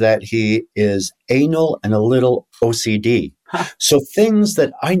is that he is anal and a little OCD. So things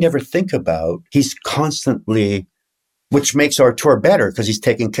that I never think about, he's constantly, which makes our tour better because he's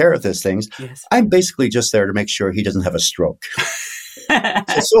taking care of those things. Yes. I'm basically just there to make sure he doesn't have a stroke.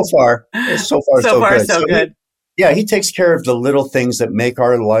 So far, so good. He takes care of the little things that make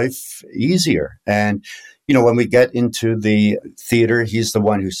our life easier. And, you know, when we get into the theater, he's the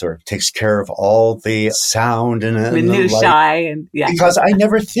one who sort of takes care of all the sound and the minutiae and because I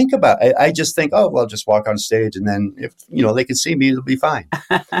never think about it. I just think, oh, well, just walk on stage, and then if, you know, they can see me, it'll be fine.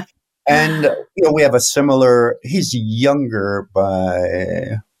 And, you know, we have a similar, he's younger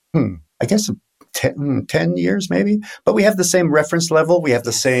by, I guess 10 years maybe, but we have the same reference level. We have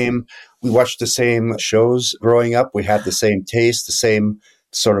the same, we watched the same shows growing up. We have the same taste, the same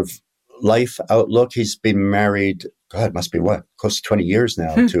sort of life outlook. He's been married, God, must be close to 20 years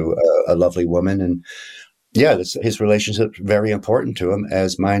now to a lovely woman. And his relationship is very important to him,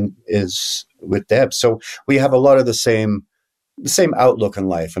 as mine is with Deb. So we have a lot of the same outlook in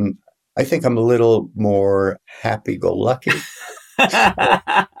life. And I think I'm a little more happy-go-lucky.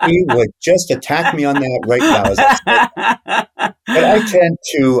 He would just attack me on that right now. As I said. But I tend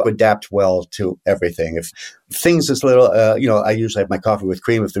to adapt well to everything. If things is little, I usually have my coffee with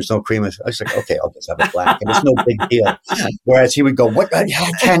cream. If there's no cream, I was like, okay, I'll just have it black. And it's no big deal. Whereas he would go, what? I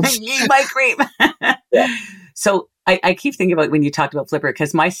can't. I need my cream. Yeah. So I keep thinking about when you talked about Flipper,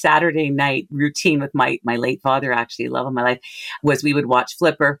 because my Saturday night routine with my late father, actually, love of my life, was we would watch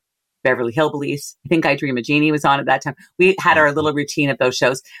Flipper, Beverly Hillbillies. I think I Dream of Jeannie was on at that time. We had our little routine of those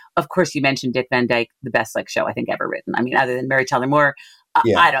shows. Of course, you mentioned Dick Van Dyke, the best show I think ever written. I mean, other than Mary Tyler Moore,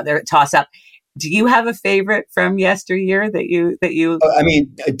 I don't know, they're a toss up. Do you have a favorite from yesteryear that you? I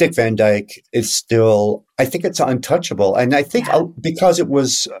mean, Dick Van Dyke is still, I think it's untouchable. And I think because it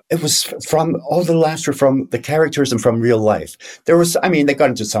was from, all the laughs were from the characters and from real life. There was, I mean, they got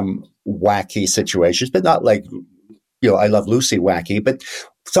into some wacky situations, but not like, I Love Lucy wacky, but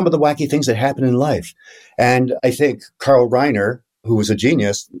some of the wacky things that happen in life. And I think Carl Reiner, who was a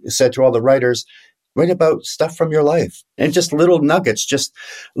genius, said to all the writers, write about stuff from your life and just little nuggets, just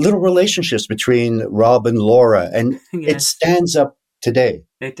little relationships between Rob and Laura. And Yes. it stands up today.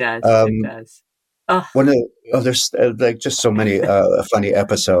 It does. It does. Oh, There's like just so many funny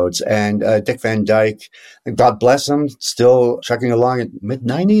episodes. And Dick Van Dyke, God bless him, still chugging along in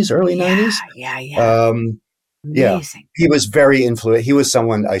mid-90s, early 90s. Yeah. Amazing. He was very influential. He was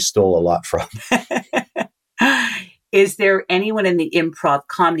someone I stole a lot from. Is there anyone in the improv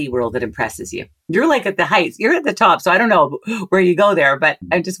comedy world that impresses you? You're like at the heights. You're at the top. So I don't know where you go there, but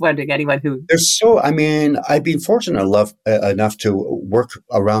I'm just wondering anyone who... I've been fortunate enough to work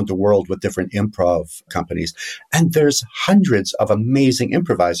around the world with different improv companies. And there's hundreds of amazing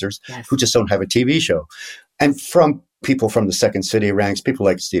improvisers who just don't have a TV show. And from people from the Second City ranks, people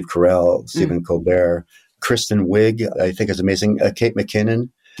like Steve Carell, Stephen Colbert, Kristen Wiig, I think is amazing, Kate McKinnon.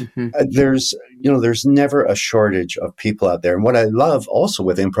 Mm-hmm. There's never a shortage of people out there. And what I love also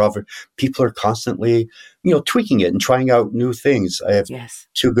with improv, people are constantly, tweaking it and trying out new things. I have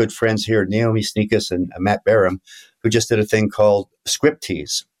two good friends here, Naomi Sneakus and Matt Barham, who just did a thing called Script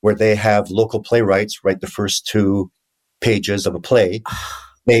Tease, where they have local playwrights write the first 2 pages of a play.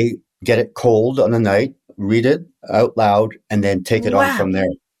 They get it cold on a night, read it out loud, and then take it on from there.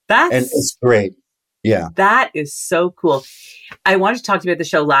 And it's great. Yeah. That is so cool. I wanted to talk to you about the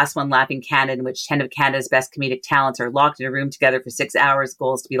show Last One Laughing Canada, in which 10 of Canada's best comedic talents are locked in a room together for 6 hours.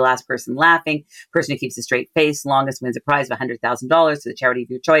 Goal is to be the last person laughing. Person who keeps a straight face longest wins a prize of $100,000 to the charity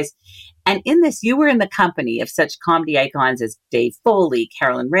of your choice. And in this, you were in the company of such comedy icons as Dave Foley,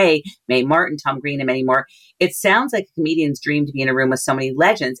 Carolyn Ray, Mae Martin, Tom Green, and many more. It sounds like a comedian's dream to be in a room with so many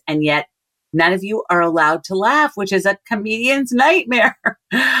legends, and yet none of you are allowed to laugh, which is a comedian's nightmare.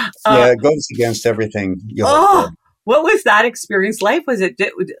 It goes against everything. What was that experience like? Was it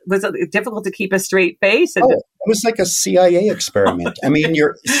difficult to keep a straight face? It was like a CIA experiment. I mean,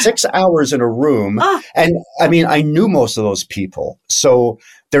 you're 6 hours in a room. And I mean, I knew most of those people. So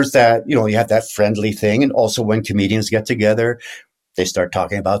there's that, you have that friendly thing. And also when comedians get together, they start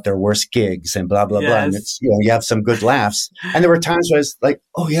talking about their worst gigs and blah, blah, blah. And it's, you have some good laughs. And there were times where I was like,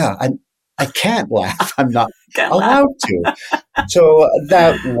 oh yeah, I can't laugh. I'm not allowed to. So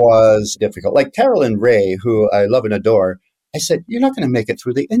that was difficult. Like Carolyn Ray, who I love and adore, I said, you're not going to make it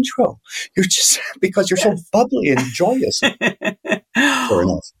through the intro. You're just, because you're so bubbly and joyous. Fair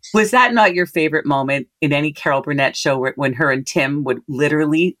enough. Was that not your favorite moment in any Carol Burnett show when her and Tim would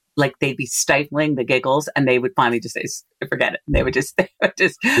literally, like, they'd be stifling the giggles and they would finally just say, forget it. And they would just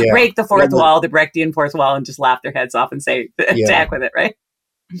break the fourth wall, the Brechtian fourth wall, and just laugh their heads off and say, attack with it, right?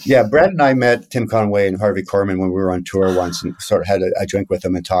 Yeah, Brad and I met Tim Conway and Harvey Korman when we were on tour once and sort of had a drink with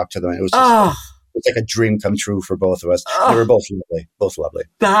them and talked to them. It was just it was like a dream come true for both of us. They were both lovely.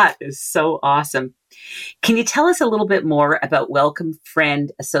 That is so awesome. Can you tell us a little bit more about Welcome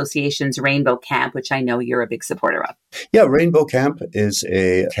Friend Association's Rainbow Camp, which I know you're a big supporter of? Yeah, Rainbow Camp is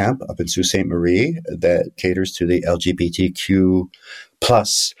a camp up in Sault Ste. Marie that caters to the LGBTQ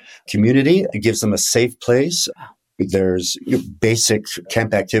plus community. It gives them a safe place. There's basic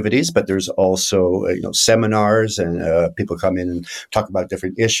camp activities, but there's also seminars and people come in and talk about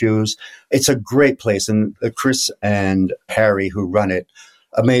different issues. It's a great place. And Chris and Harry, who run it,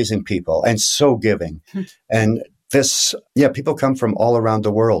 amazing people and so giving. And people come from all around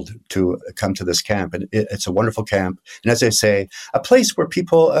the world to come to this camp. And it's a wonderful camp. And as I say, a place where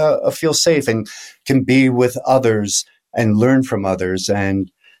people feel safe and can be with others and learn from others.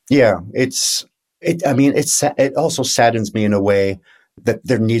 And it also saddens me in a way that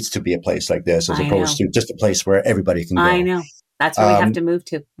there needs to be a place like this as opposed to just a place where everybody can go. I know. That's where we have to move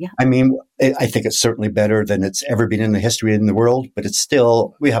to. Yeah. I mean, I think it's certainly better than it's ever been in the history in the world, but it's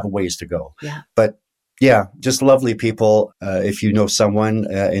still, we have a ways to go. Yeah. But yeah, just lovely people. If you know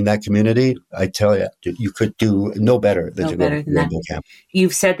someone in that community, I tell you, you could do no better than to go to Rainbow Camp.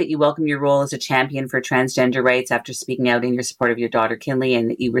 You've said that you welcome your role as a champion for transgender rights after speaking out in your support of your daughter, Kinley, and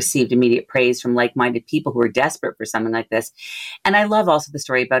that you received immediate praise from like-minded people who are desperate for something like this. And I love also the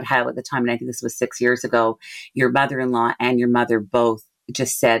story about how at the time, and I think this was 6 years ago, your mother-in-law and your mother both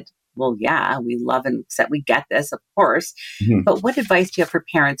just said, well, yeah, we love and accept, we get this, of course. Mm-hmm. But what advice do you have for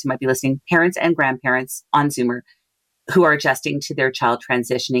parents who might be listening, parents and grandparents on Zoomer, who are adjusting to their child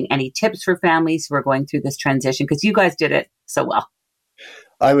transitioning? Any tips for families who are going through this transition? Because you guys did it so well.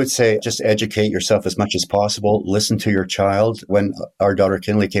 I would say just educate yourself as much as possible. Listen to your child. When our daughter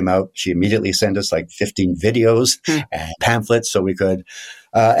Kinley came out, she immediately sent us like 15 videos and pamphlets so we could.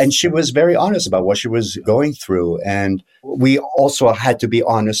 And she was very honest about what she was going through. And we also had to be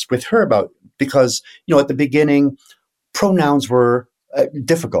honest with her about, because, at the beginning, pronouns were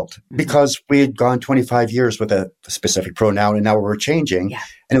difficult because we had gone 25 years with a specific pronoun and now we're changing. Yeah.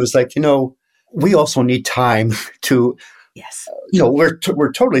 And it was like, we also need time to, Yes. we're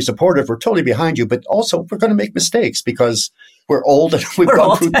totally supportive. We're totally behind you, but also we're going to make mistakes because we're old and we've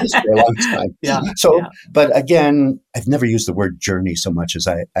gone through this for a long time. But again, I've never used the word journey so much as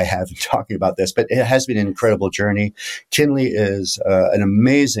I have in talking about this, but it has been an incredible journey. Kinley is an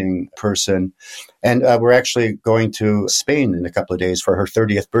amazing person. And we're actually going to Spain in a couple of days for her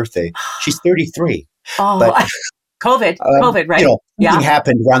 30th birthday. She's 33. Oh, but COVID, right? Something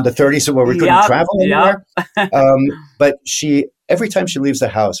happened around the 30s where we couldn't travel anywhere. But every time she leaves the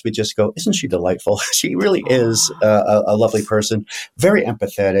house, we just go, isn't she delightful? She really is a lovely person, very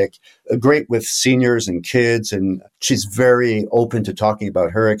empathetic, great with seniors and kids. And she's very open to talking about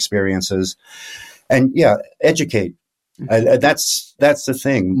her experiences. And educate. That's the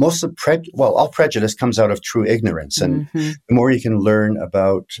thing. Most of all prejudice comes out of true ignorance. And the more you can learn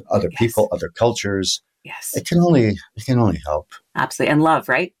about other people, other cultures, it can only help. Absolutely. And love,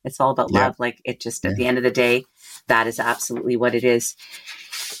 right? It's all about love. Like it just at the end of the day, that is absolutely what it is.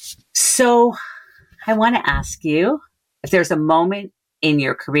 So I want to ask you if there's a moment in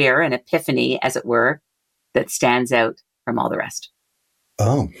your career, an epiphany, as it were, that stands out from all the rest.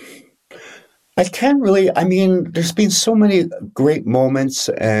 Oh, I can't really. I mean, there's been so many great moments.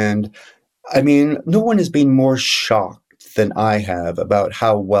 And I mean, no one has been more shocked than I have about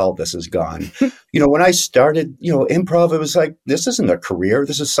how well this has gone. When I started, improv, it was like, this isn't a career.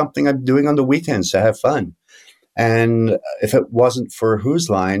 This is something I'm doing on the weekends to have fun. And if it wasn't for Whose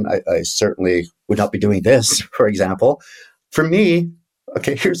Line, I certainly would not be doing this, for example. For me,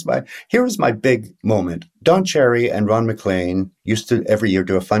 okay, here's my big moment. Don Cherry and Ron McLean used to every year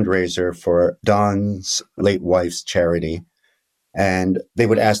do a fundraiser for Don's late wife's charity. And they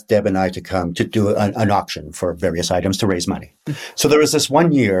would ask Deb and I to come to do an auction for various items to raise money. So there was this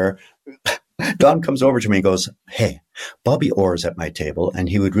one year, Don comes over to me and goes, hey, Bobby Orr's at my table and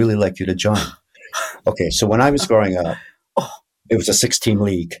he would really like you to join. Okay, so when I was growing up, it was a 6-team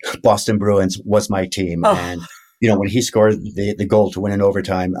league. Boston Bruins was my team. And, when he scored the goal to win in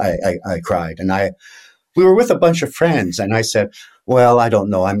overtime, I cried. And we were with a bunch of friends. And I said, well, I don't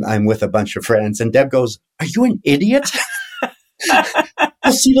know. I'm with a bunch of friends. And Deb goes, are you an idiot?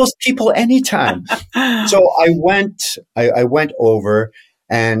 I'll see those people anytime. So I went over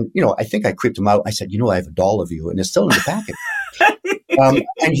and, I think I creeped him out. I said, I have a doll of you and it's still in the packet.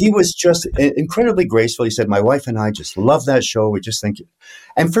 And he was just incredibly graceful. He said, my wife and I just love that show. We just think,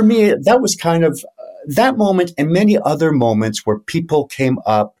 and for me, that was kind of that moment and many other moments where people came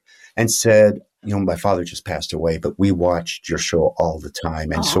up and said, my father just passed away, but we watched your show all the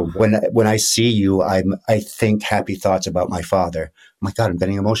time. And so when I see you, I think happy thoughts about my father. My God, I'm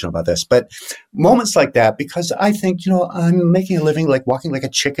getting emotional about this. But moments like that, because I think, I'm making a living like walking like a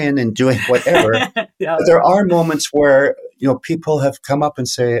chicken and doing whatever. But there are moments where, people have come up and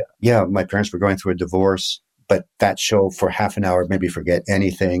say, yeah, my parents were going through a divorce, but that show for half an hour made me forget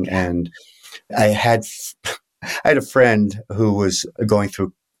anything. And I had a friend who was going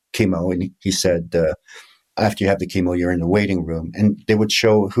through chemo, and he said, after you have the chemo, you're in the waiting room, and they would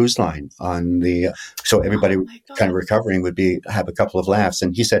show Whose Line on so everybody kind of recovering would have a couple of laughs.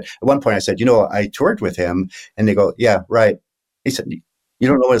 And he said, at one point I said, I toured with him, and they go, yeah, right. He said, you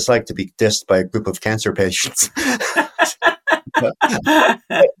don't know what it's like to be dissed by a group of cancer patients. but,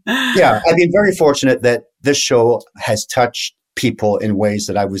 I've been very fortunate that this show has touched people in ways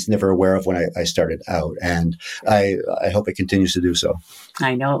that I was never aware of when I started out. And I hope it continues to do so.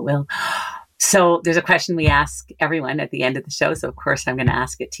 I know it will. So there's a question we ask everyone at the end of the show. So of course I'm going to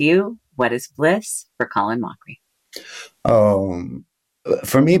ask it to you. What is bliss for Colin Mochrie?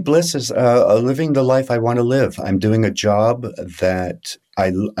 For me, bliss is living the life I want to live. I'm doing a job that I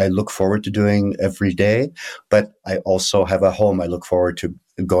look forward to doing every day, but I also have a home I look forward to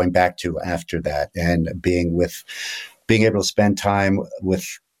going back to after that, and being able to spend time with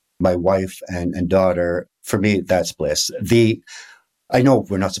my wife and daughter. For me, that's bliss. I know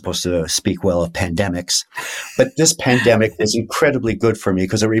we're not supposed to speak well of pandemics, but this pandemic was incredibly good for me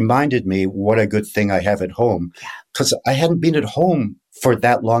because it reminded me what a good thing I have at home, because I hadn't been at home for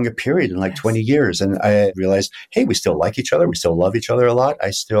that long a period in 20 years. And I realized, hey, we still like each other. We still love each other a lot.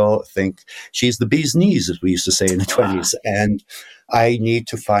 I still think she's the bee's knees, as we used to say in the 20s. And I need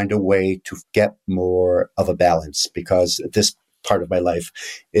to find a way to get more of a balance, because this part of my life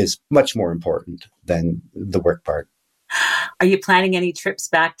is much more important than the work part. Are you planning any trips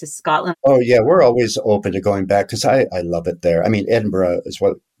back to Scotland? Oh, yeah, we're always open to going back because I love it there. I mean, Edinburgh is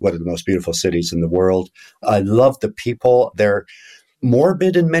one of the most beautiful cities in the world. I love the people. They're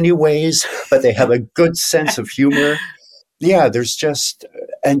morbid in many ways, but they have a good sense of humor. Yeah, there's just,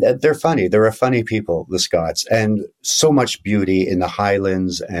 and they're funny. They're a funny people, the Scots, and so much beauty in the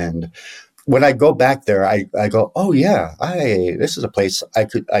Highlands. And when I go back there, I go, oh yeah, this is a place I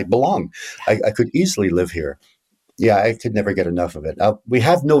belong. I could easily live here. Yeah, I could never get enough of it. We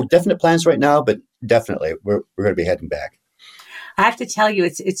have no definite plans right now, but definitely we're going to be heading back. I have to tell you,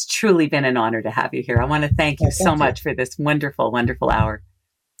 it's truly been an honor to have you here. I want to thank you so much for this wonderful, wonderful hour.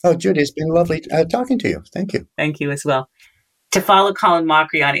 Oh, Judy, it's been lovely talking to you. Thank you. Thank you as well. To follow Colin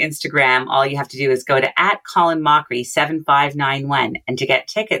Mochrie on Instagram, all you have to do is go to @ColinMochrie7591. And to get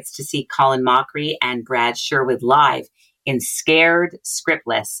tickets to see Colin Mochrie and Brad Sherwood live in Scared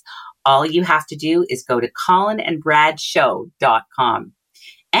Scriptless, all you have to do is go to colinandbradshow.com.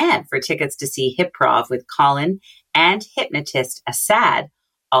 And for tickets to see Hipprov with Colin and hypnotist Assad,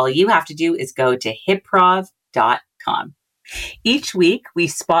 all you have to do is go to hipprov.com. Each week, we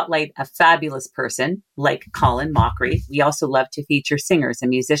spotlight a fabulous person like Colin Mochrie. We also love to feature singers and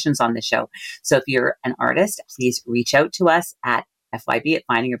musicians on the show. So if you're an artist, please reach out to us at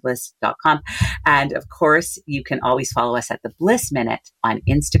fyb@findingyourbliss.com. And of course, you can always follow us at the Bliss Minute on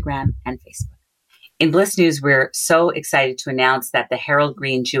Instagram and Facebook. In Bliss News, we're so excited to announce that the Harold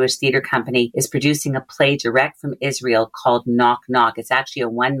Green Jewish Theatre Company is producing a play direct from Israel called Knock Knock. It's actually a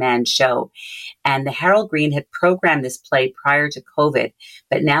one-man show. And the Harold Green had programmed this play prior to COVID,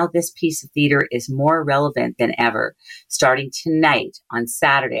 but now this piece of theater is more relevant than ever. Starting tonight on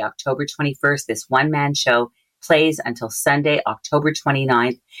Saturday, October 21st, this one-man show plays until Sunday, October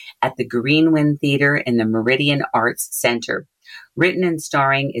 29th at the Greenwind Theatre in the Meridian Arts Center. Written and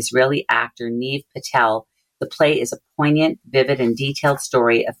starring Israeli actor Neve Patel, the play is a poignant, vivid, and detailed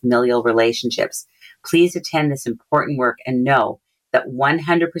story of familial relationships. Please attend this important work and know that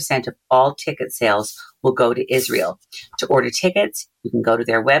 100% of all ticket sales will go to Israel. To order tickets, you can go to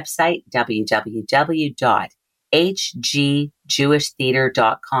their website,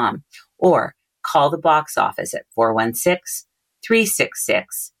 www.hgjewishtheater.com, or call the box office at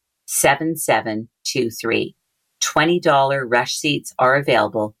 416-366-7723. $20 rush seats are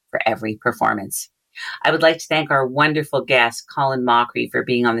available for every performance. I would like to thank our wonderful guest, Colin Mochrie, for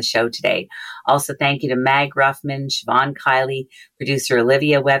being on the show today. Also, thank you to Mag Ruffman, Siobhan Kiley, producer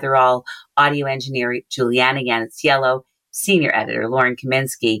Olivia Weatherall, audio engineer Juliana Yanciello, senior editor Lauren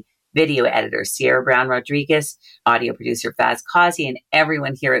Kaminsky, video editor Sierra Brown Rodriguez, audio producer Faz Kazi, and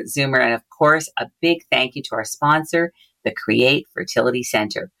everyone here at Zoomer. And of course, a big thank you to our sponsor, the Create Fertility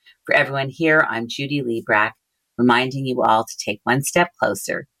Center. For everyone here, I'm Judy Liebrack, reminding you all to take one step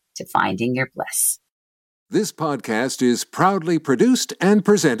closer to finding your bliss. This podcast is proudly produced and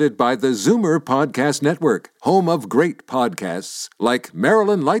presented by the Zoomer Podcast Network, home of great podcasts like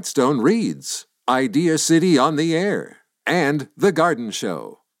Marilyn Lightstone Reads, Idea City on the Air, and The Garden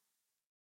Show.